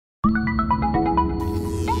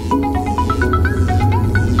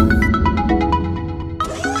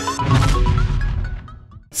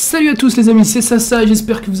Salut à tous les amis, c'est Sassa,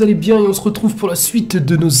 j'espère que vous allez bien et on se retrouve pour la suite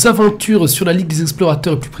de nos aventures sur la Ligue des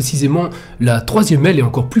Explorateurs et plus précisément la troisième aile et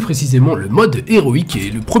encore plus précisément le mode héroïque qui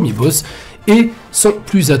est le premier boss. Et sans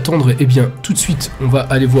plus attendre, eh bien tout de suite on va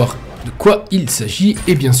aller voir de quoi il s'agit.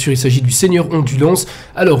 Et bien sûr il s'agit du Seigneur Ondulance.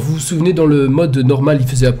 Alors vous vous souvenez, dans le mode normal il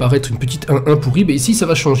faisait apparaître une petite 1-1 pourrie, mais ici ça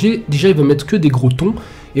va changer. Déjà il va mettre que des gros tons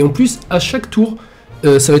et en plus à chaque tour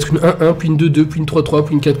ça va être une 1-1, puis une 2-2, puis une 3-3,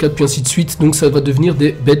 puis une 4-4, puis ainsi de suite. Donc ça va devenir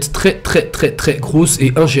des bêtes très grosses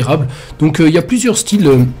et ingérables. Donc il y a plusieurs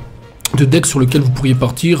styles de decks sur lesquels vous pourriez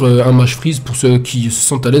partir. Un mage freeze pour ceux qui se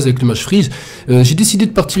sentent à l'aise avec le mage freeze. J'ai décidé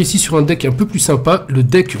de partir ici sur un deck un peu plus sympa, le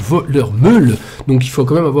deck voleur meule. Donc il faut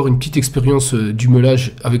quand même avoir une petite expérience du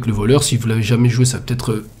meulage avec le voleur. Si vous l'avez jamais joué, ça va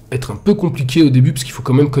peut-être être un peu compliqué au début parce qu'il faut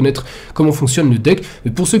quand même connaître comment fonctionne le deck,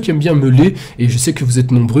 mais pour ceux qui aiment bien meuler, et je sais que vous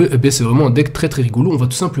êtes nombreux, eh bien c'est vraiment un deck très rigolo. On va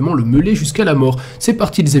tout simplement le meuler jusqu'à la mort. C'est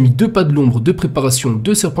parti les amis, 2 pas de l'ombre, 2 préparations,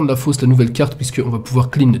 2 serpents de la fosse, la nouvelle carte, puisqu'on va pouvoir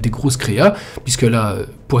clean des grosses créas, puisqu'elle a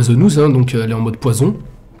poisonneuse, hein, donc elle est en mode poison.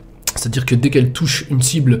 C'est-à-dire que dès qu'elle touche une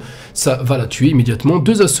cible, ça va la tuer immédiatement.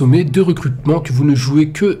 2 assommés, 2 recrutements, que vous ne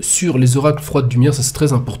jouez que sur les oracles froides lumière, ça c'est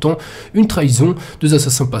très important. Une trahison, 2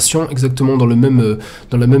 assassins patients, exactement dans la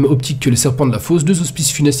même optique que les serpents de la fosse. 2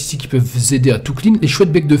 hospices funestes ici qui peuvent vous aider à tout clean. Les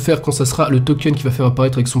chouettes becs de fer, quand ça sera le token qui va faire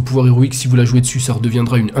apparaître avec son pouvoir héroïque, si vous la jouez dessus, ça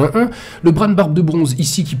redeviendra une 1-1. Le bras de barbe de bronze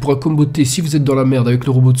ici qui pourra comboter si vous êtes dans la merde avec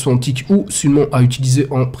le robot de soin antique ou seulement à utiliser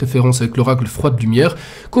en préférence avec l'oracle froide lumière.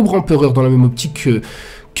 Cobra empereur dans la même optique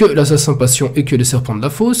que l'assassin patient et que les serpents de la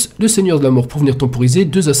fosse, le seigneur de la mort pour venir temporiser,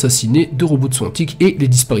 2 assassinés, 2 robots de soins antiques et les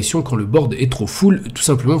disparitions quand le board est trop full. Tout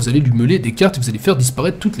simplement vous allez lui meuler des cartes et vous allez faire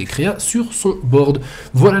disparaître toutes les créas sur son board.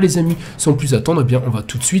 Voilà les amis, sans plus attendre, eh bien on va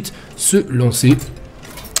tout de suite se lancer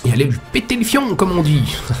et aller lui péter le fion comme on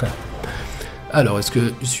dit. Alors est-ce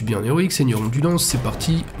que je suis bien héroïque, Seigneur Ondulance, c'est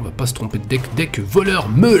parti, on va pas se tromper de deck voleur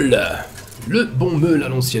meule. Le bon meule à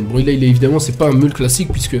l'ancienne. Bon, là, il est évidemment, c'est pas un meule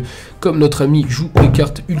classique, puisque comme notre ami joue des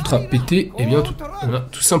cartes ultra pétées, et bien, on a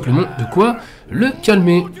tout simplement de quoi le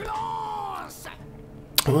calmer.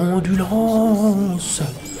 Ondulance.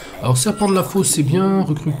 Alors, serpent de la fosse, c'est bien.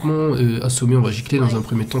 Recrutement, assommé, on va gicler dans un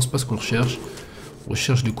premier temps, c'est pas ce qu'on recherche. On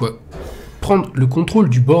recherche de quoi prendre le contrôle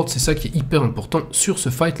du board, c'est ça qui est hyper important sur ce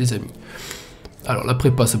fight, les amis. Alors, la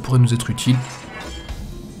prépa, ça pourrait nous être utile.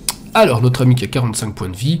 Alors, notre ami qui a 45 points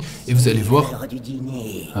de vie, et vous allez voir...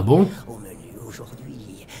 Ah bon?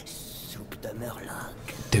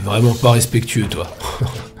 T'es vraiment pas respectueux, toi.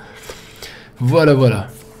 Voilà.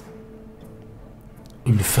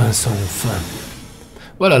 Une fin sans fin.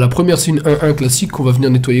 Voilà, la première c'est une 1-1 classique qu'on va venir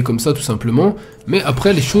nettoyer comme ça, tout simplement. Mais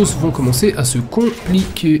après, les choses vont commencer à se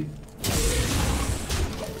compliquer.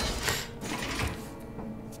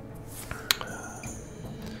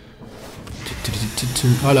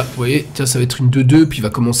 Voilà, vous voyez, tiens, ça va être une 2-2, puis il va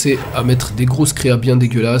commencer à mettre des grosses créas bien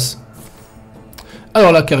dégueulasses.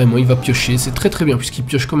 Alors là, carrément, il va piocher, c'est très bien, puisqu'il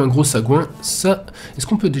pioche comme un gros sagouin. Ça, est-ce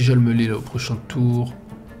qu'on peut déjà le meuler là au prochain tour?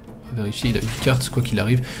 On va vérifier, il a une carte, quoi qu'il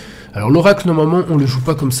arrive. Alors l'oracle, normalement, on le joue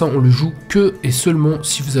pas comme ça, on le joue que et seulement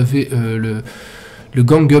si vous avez le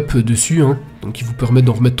gang up dessus, hein, donc il vous permet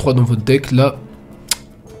d'en remettre 3 dans votre deck. Là,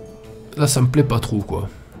 ça me plaît pas trop, quoi.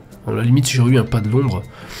 À la limite, si j'aurais eu un pas de l'ombre...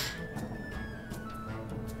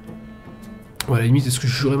 Ouais, à la limite, est-ce que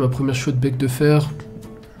je jouerais ma première chouette bec de fer?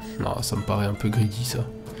 Non, ça me paraît un peu greedy, ça.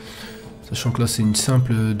 Sachant que là, c'est une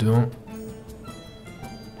simple de 1.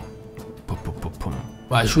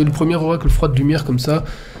 Ouais, jouer le premier oracle froide lumière comme ça,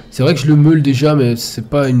 c'est vrai que je le meule déjà, mais c'est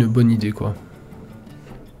pas une bonne idée, quoi.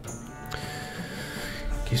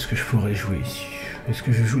 Qu'est-ce que je pourrais jouer ici? Est-ce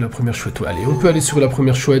que je joue la première chouette? Ouais, allez, on peut aller sur la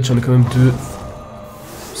première chouette, j'en ai quand même 2.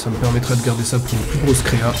 Ça me permettra de garder ça pour une plus grosse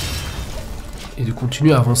créa. Et de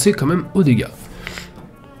continuer à avancer quand même aux dégâts.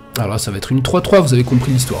 Alors là, ça va être une 3-3, vous avez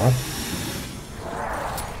compris l'histoire. Hein.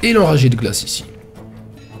 Et l'enragé de glace ici.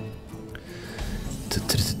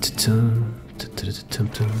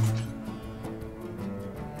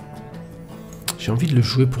 J'ai envie de le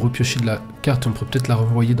jouer pour repiocher de la carte, on pourrait peut-être la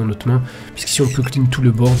renvoyer dans notre main, puisqu'ici on peut clean tout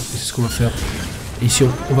le board, c'est ce qu'on va faire. Et ici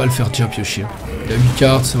on va le faire déjà piocher. Il a 8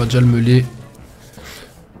 cartes, ça va déjà le meuler.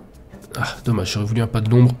 Ah, dommage, j'aurais voulu un pas de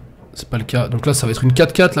l'ombre. C'est pas le cas. Donc là, ça va être une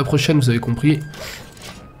 4-4 la prochaine, vous avez compris.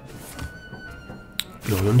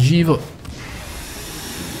 L'Orient de givre.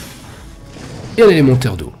 Et un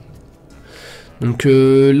élémentaire d'eau. Donc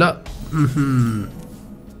là...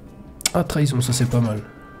 Ah, trahison, ça c'est pas mal.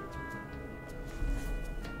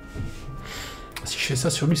 Si je fais ça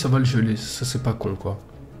sur lui, ça va le geler. Ça c'est pas con, quoi.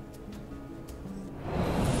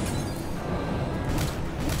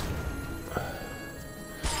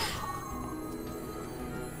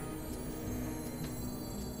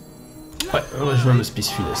 Ouais, on va jouer un hospice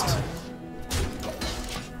funeste.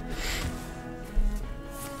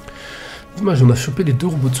 Dommage, on a chopé les deux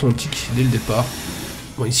robots de son antique dès le départ.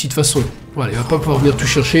 Bon, ici, de toute façon, voilà, il va pas pouvoir venir tout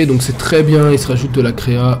chercher, donc c'est très bien, il se rajoute de la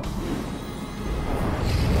créa.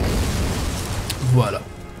 Voilà,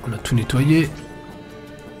 on a tout nettoyé.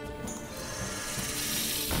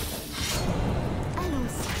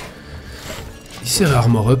 Il s'est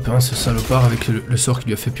armor up, hein, ce salopard, avec le sort qui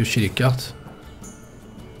lui a fait piocher les cartes.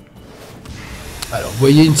 Alors, vous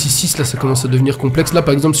voyez, une 6-6, là, ça commence à devenir complexe. Là,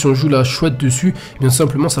 par exemple, si on joue la chouette dessus, eh bien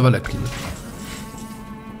simplement, ça va la clean.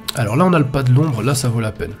 Alors là, on a le pas de l'ombre, là, ça vaut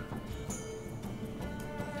la peine.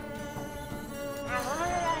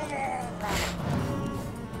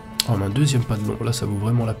 Oh, on a un deuxième pas de l'ombre, là, ça vaut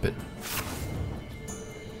vraiment la peine.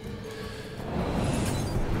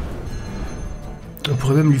 On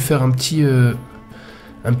pourrait même lui faire un petit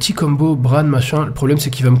combo Bran, machin. Le problème, c'est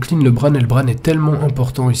qu'il va me clean le Bran, et le Bran est tellement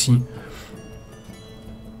important ici.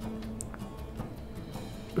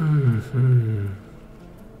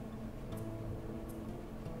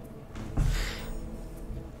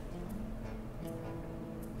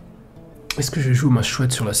 Est-ce que je joue ma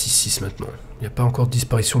chouette sur la 6-6 maintenant? Il n'y a pas encore de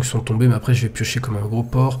disparitions qui sont tombées, mais après je vais piocher comme un gros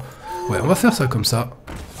porc. Ouais, on va faire ça comme ça.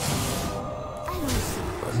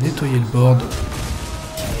 On va nettoyer le board.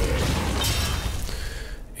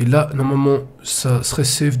 Et là, normalement, ça serait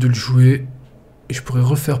safe de le jouer. Et je pourrais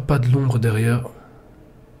refaire pas de l'ombre derrière.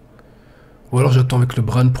 Ou alors j'attends avec le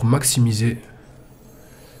Bran pour maximiser.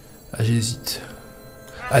 Ah, j'hésite.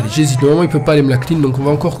 Allez, j'hésite. Normalement, il peut pas aller me la clean, donc on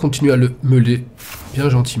va encore continuer à le meuler. Bien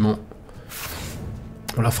gentiment.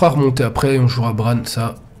 On la fera remonter après et on jouera Bran,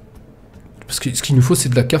 ça. Parce que ce qu'il nous faut, c'est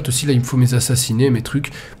de la carte aussi. Là, il me faut mes assassinés, mes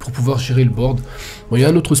trucs, pour pouvoir gérer le board. Bon, il y a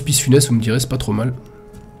un autre hospice funeste, vous me direz, c'est pas trop mal.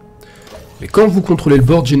 Mais quand vous contrôlez le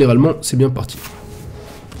board, généralement, c'est bien parti.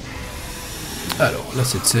 Alors, là,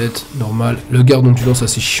 7-7, normal. Le garde ondulance,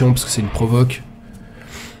 c'est chiant parce que c'est une provoque.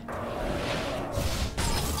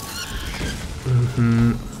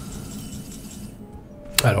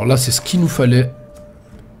 Alors là, c'est ce qu'il nous fallait.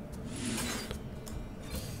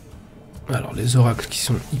 Alors, les oracles qui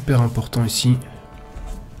sont hyper importants ici.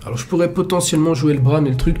 Alors, je pourrais potentiellement jouer le Bran et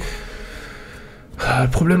le truc. Ah, le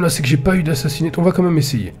problème là, c'est que j'ai pas eu d'assassinat. On va quand même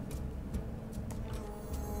essayer.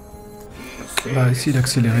 On va essayer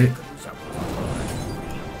d'accélérer.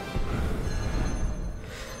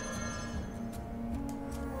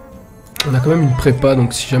 On a quand même une prépa,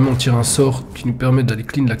 donc si jamais on tire un sort qui nous permet d'aller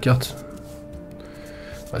clean la carte.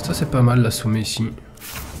 Ouais, ça c'est pas mal l'assommer ici.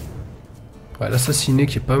 Ouais, l'assassiné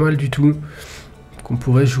qui est pas mal du tout. Qu'on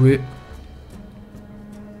pourrait jouer.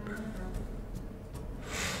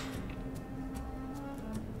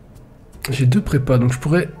 J'ai deux prépas, donc je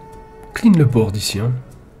pourrais clean le board ici. Hein.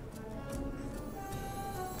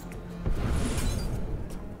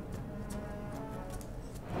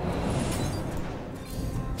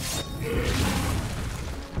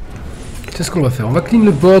 C'est ce qu'on va faire. On va clean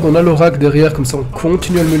le board, on a l'oracle derrière, comme ça on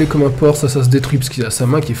continue à le mêler comme un porc. Ça se détruit parce qu'il a sa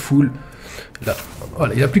main qui est full. Là,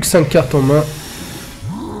 voilà, il a plus que 5 cartes en main.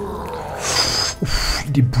 Ouf,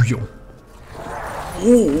 il est bouillant.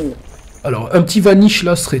 Oh. Alors, un petit vanish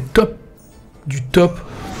là serait top du top.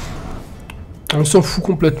 On s'en fout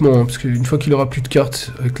complètement, hein, parce qu'une fois qu'il aura plus de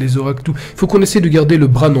cartes avec les oracles, tout, il faut qu'on essaie de garder le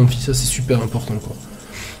Bran en vie, ça c'est super important quoi.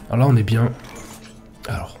 Alors là on est bien.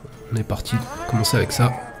 Alors, on est parti commencer avec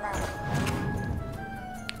ça.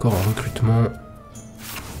 Encore un recrutement.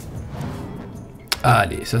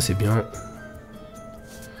 Allez, ça c'est bien.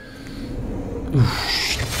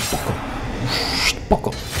 Pas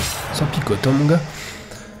encore. Ça picote, hein, mon gars.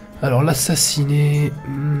 Alors, l'assassiné.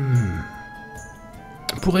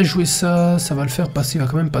 On pourrait jouer ça. Ça va le faire passer. Il va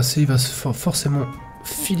quand même passer. Il va forcément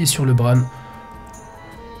filer sur le Bran.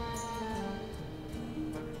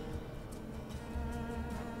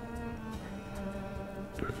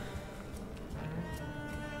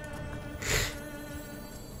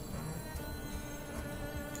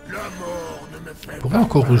 On pourrait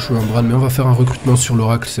encore rejouer un Bran, mais on va faire un recrutement sur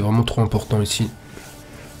l'oracle, c'est vraiment trop important ici.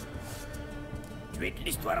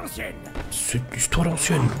 C'est de l'histoire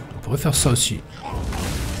ancienne. On pourrait faire ça aussi.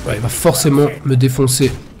 Ouais, il va forcément me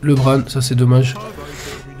défoncer le Bran, ça c'est dommage.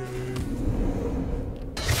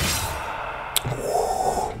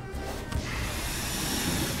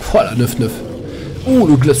 Voilà, 9-9. Oh,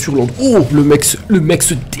 le glace sur l'onde. Oh, le mec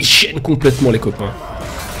se déchaîne complètement, les copains.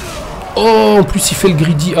 Oh, en plus il fait le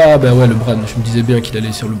greedy. Ah bah ouais, le Bran, je me disais bien qu'il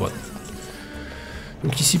allait sur le Bran.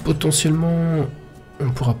 Donc ici potentiellement on ne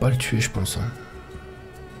pourra pas le tuer, je pense. Hein.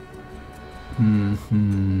 Que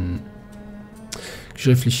je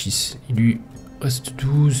réfléchisse. Il lui reste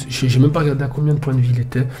 12. J'ai même pas regardé à combien de points de vie il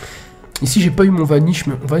était. Ici, j'ai pas eu mon vanish,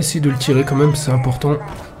 mais on va essayer de le tirer quand même, c'est important.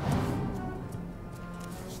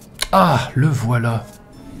 Ah, le voilà.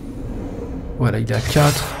 Voilà, il est à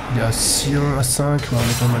 4, il est à 6, à 5, ouais, on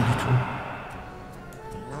est pas mal du tout.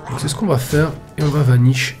 Donc c'est ce qu'on va faire, et on va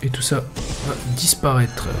vanish, et tout ça va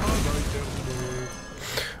disparaître.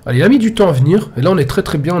 Allez, il a mis du temps à venir, et là on est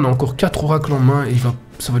très bien, on a encore 4 oracles en main, et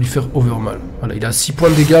ça va lui faire overmal. Voilà, il a 6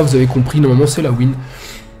 points de dégâts, vous avez compris, normalement c'est la win.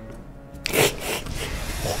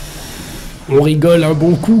 On rigole un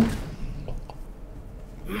bon coup.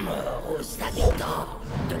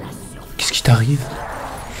 Qu'est-ce qui t'arrive?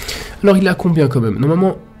 Alors il a combien quand même?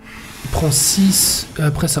 Normalement, il prend 6,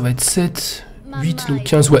 après ça va être 7, 8, donc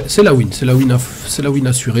 15. Ouais, c'est la win, c'est la win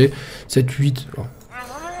assurée. 7, 8. Oh.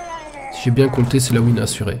 Si j'ai bien compté, c'est la win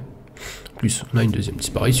assurée. En plus, on a une deuxième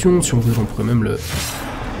disparition. Si on veut, on pourrait même le...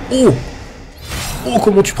 Oh! Oh,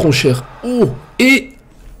 comment tu prends cher! Oh! Et...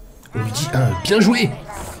 on lui dit, ah, bien joué!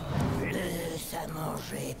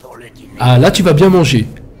 Ah, là, tu vas bien manger.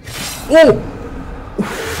 Oh!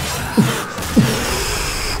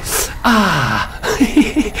 Ah!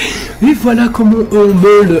 Et voilà comment on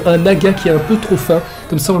meule un naga qui est un peu trop fin.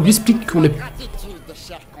 Comme ça, on lui explique qu'on est...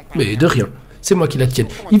 Mais de rien. C'est moi qui la tienne.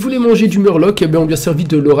 Il voulait manger du murloc, et bien on lui a servi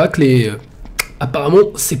de l'oracle et... apparemment,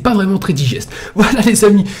 c'est pas vraiment très digeste. Voilà les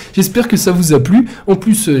amis, j'espère que ça vous a plu. En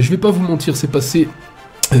plus, je vais pas vous mentir, c'est passé...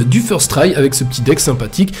 du first try avec ce petit deck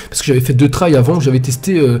sympathique, parce que j'avais fait 2 tries avant, j'avais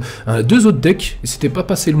testé 2 autres decks, et c'était pas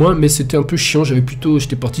passé loin, mais c'était un peu chiant,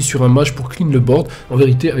 j'étais parti sur un mage pour clean le board. En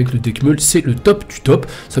vérité, avec le deck meul, c'est le top du top,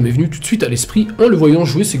 ça m'est venu tout de suite à l'esprit en le voyant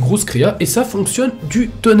jouer ces grosses créas, et ça fonctionne du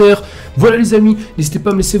tonnerre. Voilà les amis, n'hésitez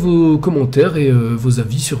pas à me laisser vos commentaires et vos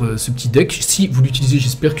avis sur ce petit deck, si vous l'utilisez,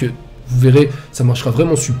 j'espère que vous verrez, ça marchera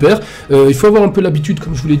vraiment super. Il faut avoir un peu l'habitude,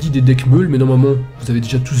 comme je vous l'ai dit, des decks meul, mais normalement, vous avez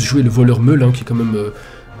déjà tous joué le voleur meul, hein, qui est quand même...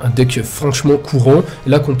 un deck franchement courant. Et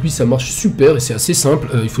là, Compi, ça marche super et c'est assez simple.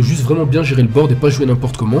 Il faut juste vraiment bien gérer le board et pas jouer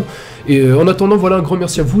n'importe comment. Et en attendant, voilà, un grand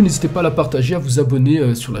merci à vous. N'hésitez pas à la partager, à vous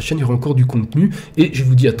abonner sur la chaîne. Il y aura encore du contenu. Et je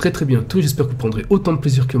vous dis à très bientôt. J'espère que vous prendrez autant de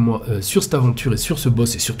plaisir que moi sur cette aventure et sur ce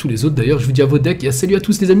boss et sur tous les autres. D'ailleurs, je vous dis à vos decks et à salut à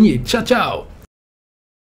tous les amis et ciao ciao!